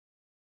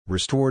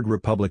Restored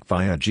Republic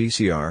via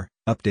GCR,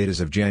 update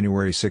as of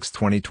January 6,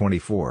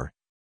 2024.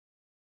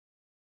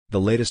 The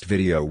latest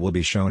video will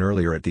be shown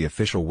earlier at the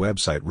official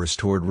website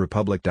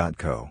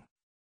restoredrepublic.co.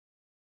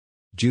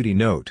 Judy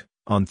note: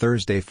 on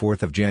Thursday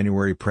 4th of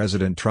January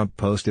President Trump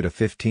posted a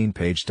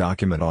 15-page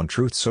document on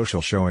Truth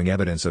Social showing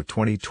evidence of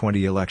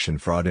 2020 election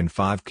fraud in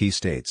 5 key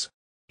states.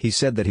 He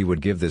said that he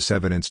would give this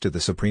evidence to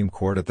the Supreme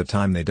Court at the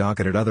time they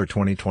docketed other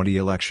 2020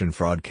 election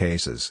fraud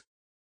cases.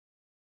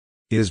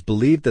 It is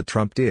believed that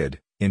Trump did,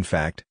 in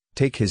fact,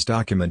 take his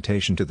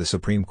documentation to the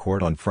Supreme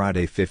Court on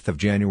Friday 5th of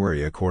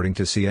January. According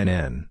to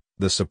CNN,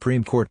 the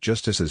Supreme Court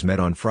justices met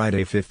on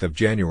Friday 5th of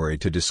January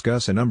to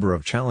discuss a number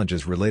of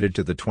challenges related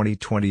to the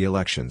 2020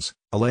 elections,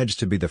 alleged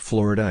to be the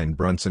Florida and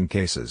Brunson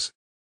cases.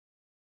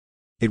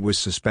 It was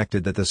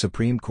suspected that the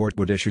Supreme Court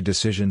would issue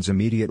decisions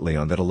immediately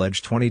on that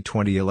alleged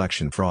 2020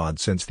 election fraud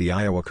since the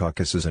Iowa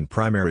caucuses and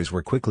primaries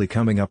were quickly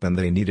coming up and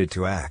they needed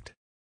to act.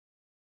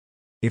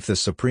 If the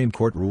Supreme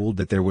Court ruled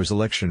that there was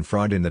election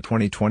fraud in the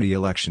 2020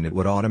 election, it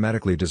would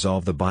automatically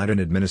dissolve the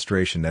Biden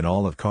administration and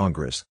all of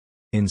Congress.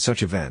 In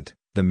such event,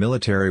 the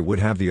military would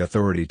have the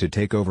authority to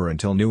take over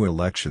until new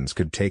elections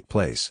could take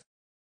place.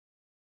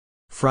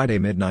 Friday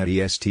midnight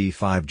EST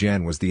 5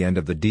 Jan was the end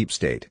of the deep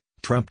state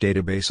Trump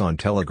database on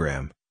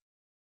Telegram.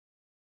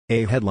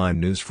 A headline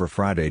news for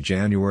Friday,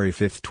 January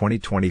 5,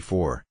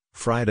 2024,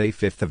 Friday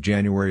 5th of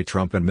January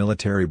Trump and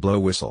military blow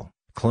whistle,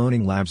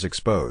 cloning labs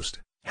exposed.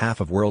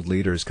 Half of world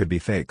leaders could be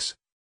fakes.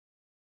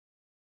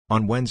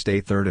 On Wednesday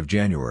 3rd of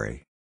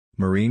January,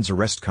 Marines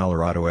arrest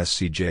Colorado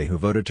SCJ who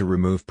voted to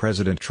remove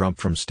President Trump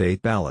from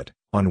state ballot.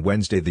 On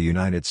Wednesday the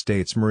United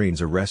States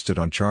Marines arrested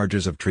on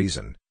charges of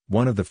treason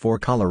one of the 4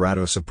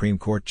 Colorado Supreme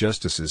Court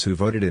justices who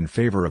voted in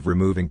favor of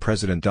removing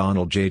President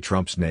Donald J.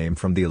 Trump's name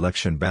from the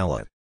election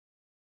ballot.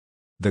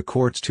 The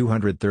court's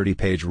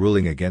 230-page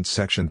ruling against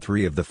Section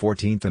 3 of the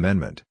 14th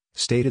Amendment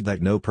stated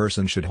that no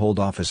person should hold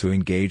office who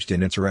engaged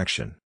in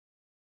insurrection.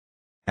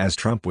 As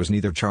Trump was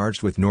neither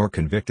charged with nor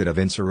convicted of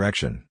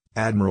insurrection,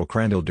 Admiral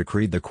Crandall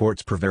decreed the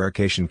court's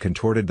prevarication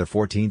contorted the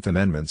 14th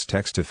Amendment's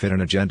text to fit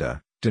an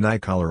agenda, deny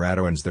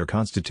Coloradoans their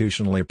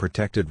constitutionally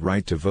protected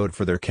right to vote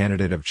for their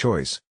candidate of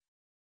choice,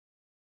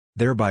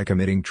 thereby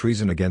committing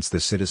treason against the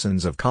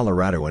citizens of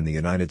Colorado and the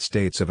United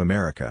States of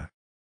America.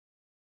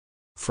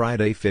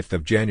 Friday 5th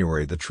of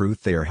January The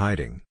truth they are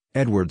hiding,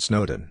 Edward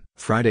Snowden.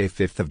 Friday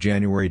 5th of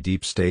January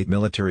Deep state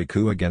military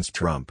coup against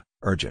Trump,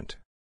 urgent.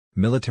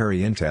 Military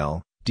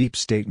intel, deep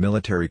state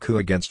military coup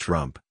against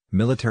Trump,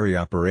 military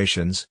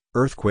operations,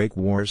 earthquake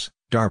wars,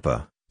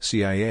 DARPA,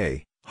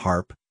 CIA,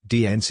 HARP,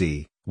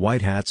 DNC,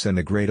 White Hats and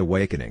the Great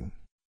Awakening.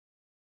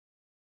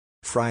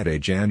 Friday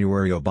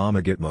January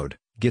Obama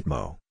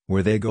Gitmo,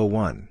 where they go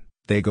one,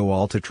 they go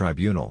all to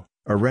tribunal,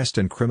 arrest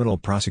and criminal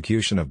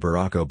prosecution of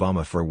Barack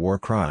Obama for war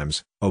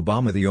crimes,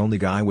 Obama the only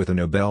guy with a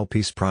Nobel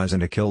Peace Prize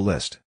and a kill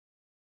list.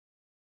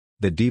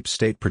 The deep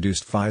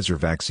state-produced Pfizer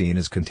vaccine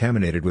is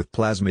contaminated with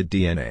plasmid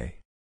DNA.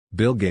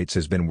 Bill Gates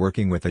has been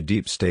working with the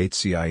deep state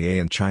CIA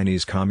and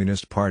Chinese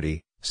Communist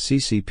Party,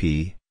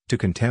 CCP, to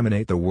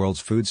contaminate the world's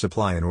food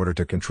supply in order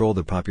to control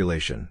the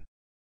population.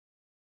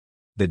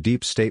 The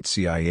deep state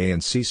CIA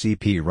and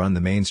CCP run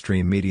the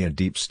mainstream media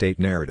deep state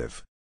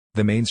narrative.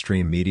 The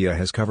mainstream media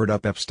has covered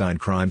up Epstein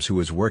crimes, who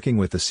was working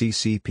with the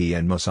CCP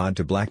and Mossad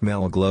to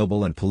blackmail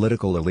global and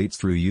political elites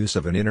through use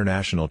of an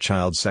international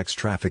child sex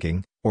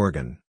trafficking,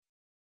 organ,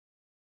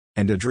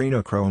 and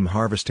adrenochrome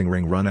harvesting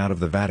ring run out of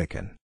the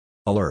Vatican.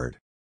 Alert!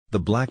 The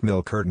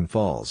blackmail curtain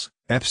falls,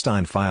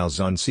 Epstein files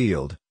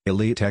unsealed,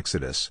 elite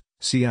exodus,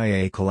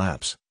 CIA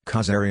collapse,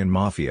 Khazarian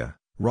mafia,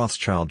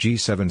 Rothschild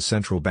G7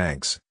 central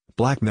banks,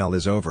 blackmail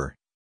is over.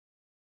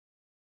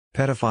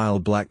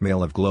 Pedophile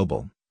blackmail of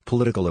global,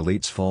 political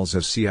elites falls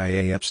as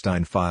CIA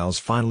Epstein files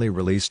finally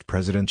released.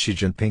 President Xi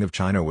Jinping of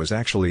China was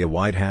actually a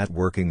white hat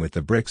working with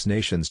the BRICS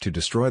nations to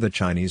destroy the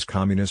Chinese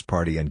Communist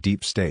Party and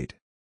deep state.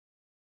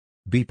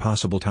 Be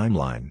possible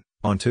timeline,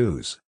 on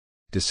Tuesday,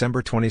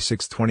 December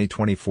 26,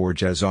 2024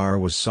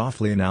 GCR was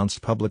softly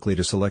announced publicly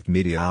to select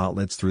media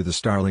outlets through the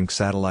Starlink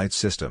satellite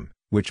system,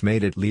 which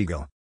made it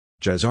legal.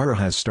 GCR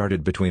has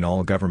started between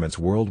all governments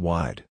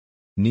worldwide.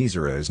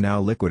 GCR is now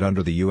liquid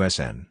under the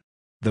USN.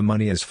 The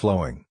money is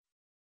flowing.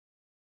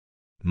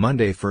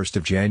 Monday 1st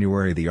of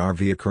January the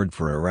RV occurred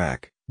for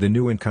Iraq. The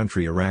new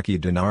in-country Iraqi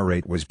dinar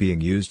rate was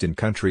being used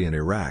in-country in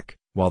Iraq,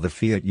 while the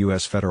fiat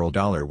US federal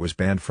dollar was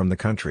banned from the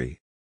country.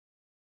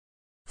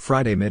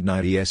 Friday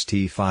midnight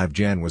EST 5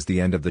 Jan was the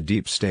end of the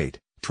deep state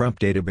Trump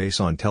database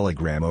on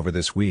Telegram. Over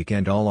this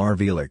weekend all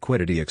RV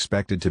liquidity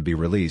expected to be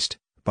released,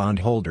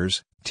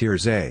 bondholders,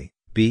 Tiers A,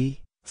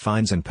 B,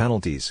 fines and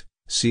penalties,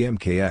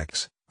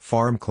 CMKX,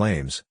 farm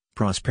claims,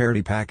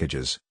 prosperity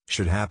packages,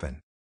 should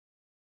happen.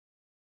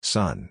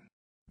 Sun.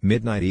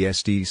 Midnight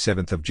EST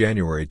 7th of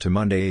January to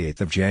Monday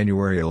 8th of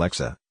January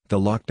Alexa, the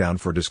lockdown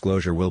for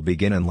disclosure will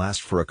begin and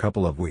last for a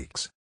couple of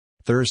weeks.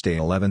 Thursday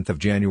 11th of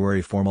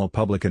January formal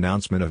public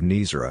announcement of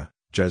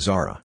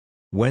GCR.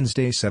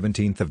 Wednesday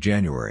 17th of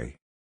January.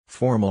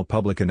 Formal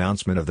public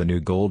announcement of the new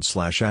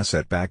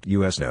gold/asset-backed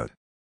U.S. note.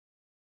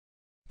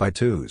 By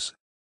Tuesday,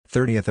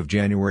 30th of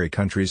January.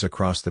 Countries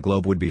across the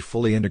globe would be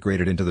fully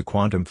integrated into the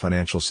quantum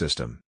financial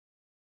system.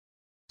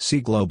 See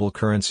Global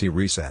Currency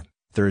Reset,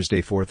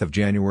 Thursday 4th of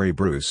January.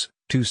 Bruce,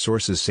 two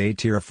sources say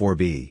Tier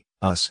 4B,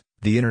 us,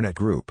 the Internet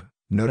Group,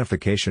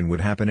 notification would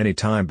happen any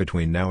time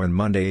between now and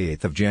Monday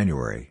 8th of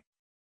January.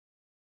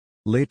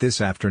 Late this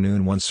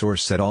afternoon one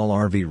source said all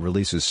RV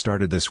releases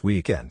started this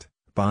weekend,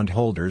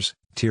 bondholders,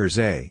 Tiers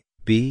A,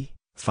 B,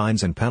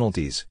 fines and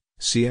penalties,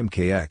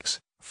 CMKX,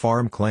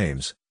 farm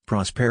claims,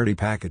 prosperity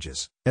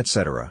packages,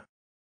 etc.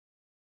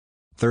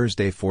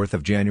 Thursday 4th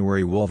of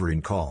January.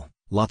 Wolverine call,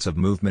 lots of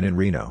movement in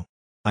Reno.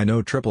 I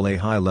know AAA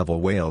high-level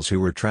whales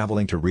who were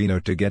traveling to Reno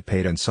to get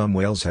paid and some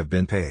whales have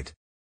been paid.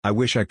 I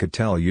wish I could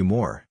tell you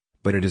more,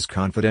 but it is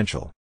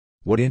confidential.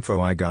 What info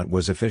I got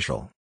was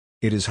official.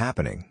 It is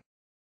happening.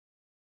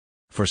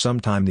 For some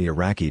time the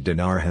Iraqi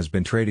dinar has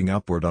been trading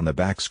upward on the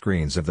back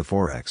screens of the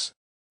Forex.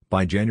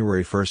 By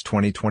January 1,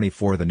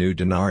 2024 the new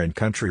dinar in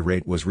country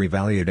rate was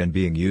revalued and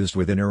being used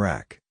within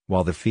Iraq,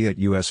 while the fiat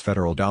US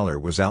federal dollar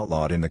was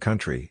outlawed in the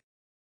country.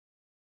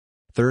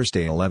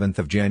 Thursday 11th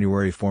of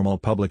January. Formal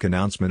public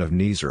announcement of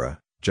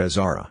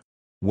GCR.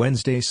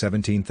 Wednesday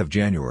 17th of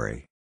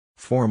January.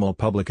 Formal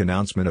public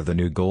announcement of the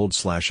new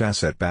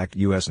gold/asset-backed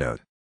US note.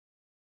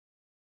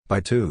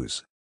 By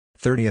twos.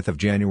 30th of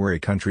January.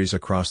 Countries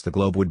across the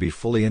globe would be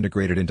fully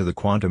integrated into the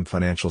quantum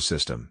financial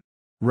system.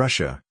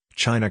 Russia,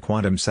 China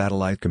quantum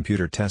satellite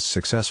computer test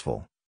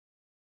successful.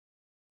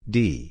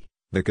 D.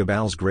 The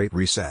Cabal's Great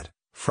Reset.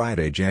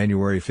 Friday,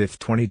 January 5,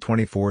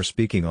 2024.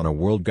 Speaking on a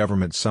World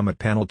Government Summit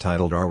panel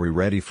titled Are We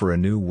Ready for a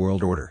New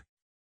World Order?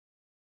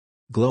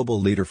 Global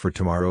leader for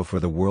tomorrow for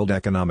the World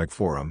Economic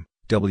Forum,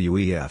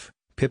 WEF,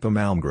 Pippa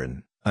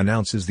Malmgren,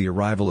 announces the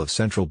arrival of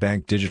central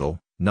bank digital,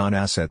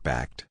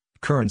 non-asset-backed,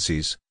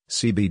 currencies,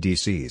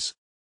 CBDCs.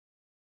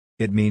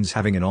 It means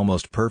having an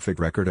almost perfect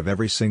record of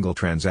every single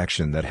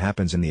transaction that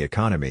happens in the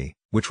economy,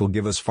 which will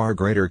give us far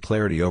greater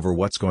clarity over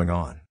what's going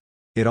on.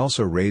 It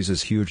also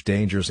raises huge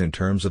dangers in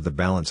terms of the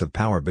balance of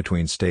power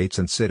between states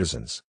and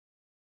citizens.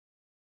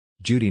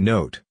 Judy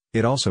note,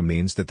 it also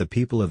means that the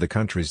people of the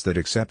countries that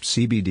accept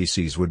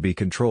CBDCs would be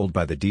controlled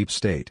by the deep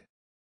state.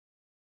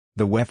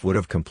 The WEF would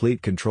have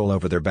complete control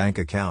over their bank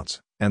accounts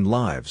and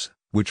lives,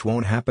 which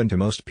won't happen to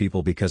most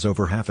people because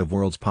over half of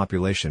world's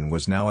population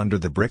was now under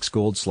the BRICS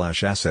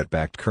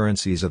gold/asset-backed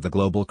currencies of the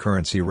global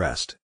currency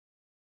rest.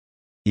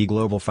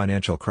 Global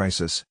financial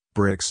crisis,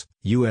 BRICS,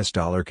 US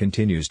dollar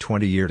continues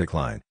 20-year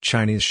decline.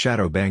 Chinese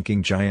shadow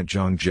banking giant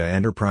Zhongzhe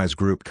Enterprise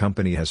Group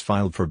company has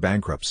filed for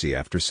bankruptcy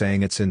after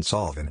saying it's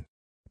insolvent.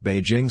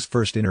 Beijing's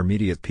First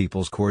Intermediate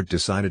People's Court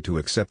decided to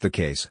accept the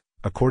case,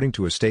 according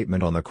to a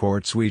statement on the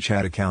court's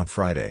WeChat account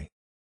Friday.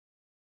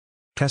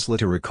 Tesla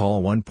to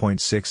recall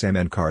 1.6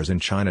 million cars in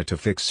China to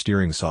fix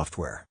steering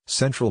software.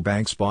 Central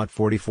banks bought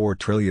 $44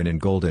 trillion in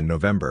gold in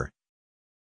November,